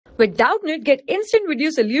With Doubtnut, get instant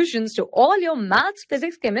video solutions to all your maths,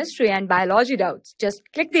 physics, chemistry, and biology doubts. Just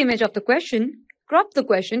click the image of the question, crop the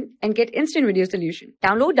question, and get instant video solution.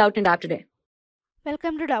 Download Doubtnut app today.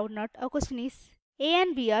 Welcome to Doubtnut. Our question is, A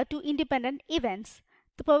and B are two independent events.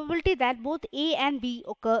 The probability that both A and B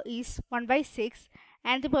occur is 1 by 6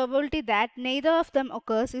 and the probability that neither of them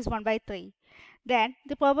occurs is 1 by 3. Then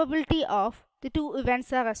the probability of the two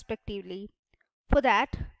events are respectively. For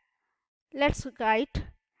that, let's write.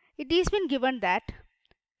 It is been given that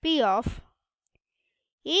P of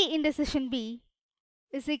A intersection B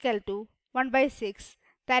is equal to 1 by 6,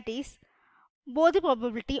 that is, both the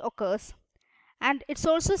probability occurs. And it's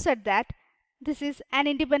also said that this is an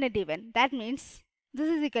independent event. That means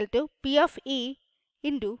this is equal to P of A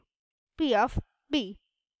into P of B.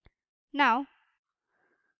 Now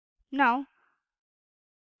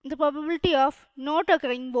the probability of not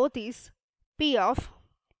occurring both is P of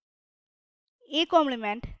A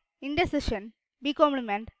complement intersection B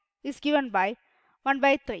complement is given by 1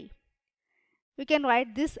 by 3. We can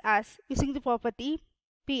write this as using the property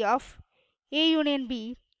P of A union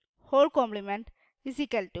B whole complement is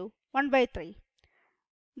equal to 1 by 3.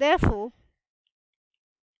 Therefore,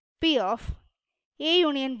 P of A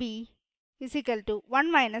union B is equal to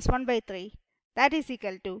 1 minus 1 by 3, that is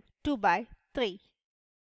equal to 2 by 3.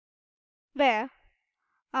 Where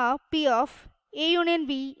P of A union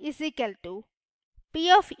B is equal to P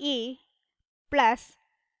of A plus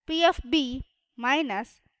P of B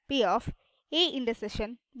minus P of A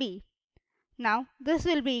intersection B. Now this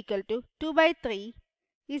will be equal to 2 by 3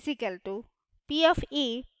 is equal to P of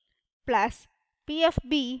A plus P of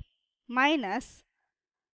B minus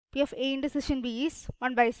P of A intersection B is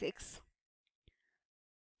 1 by 6.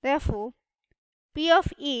 Therefore, P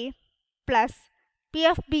of A plus P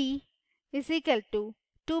of B is equal to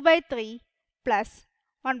 2 by 3 plus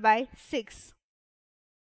 1 by 6.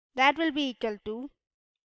 That will be equal to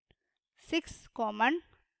 6 common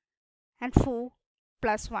and 4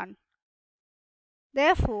 plus 1.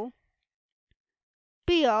 Therefore,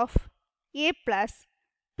 P of A plus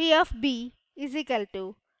P of B is equal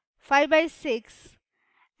to 5 by 6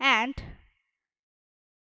 and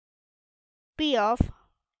P of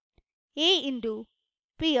A into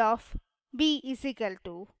P of B is equal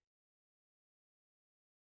to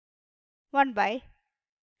 1 by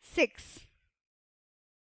 6.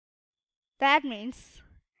 That means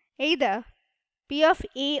either P of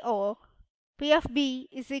A or P of B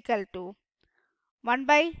is equal to 1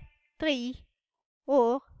 by 3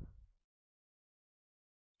 or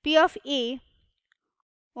P of A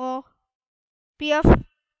or P of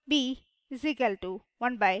B is equal to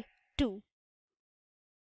 1 by 2.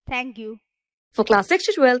 Thank you. For class 6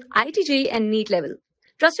 to 12, IIT JEE and NEET level.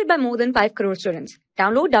 Trusted by more than 5 crore students.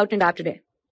 Download Doubtnut app today.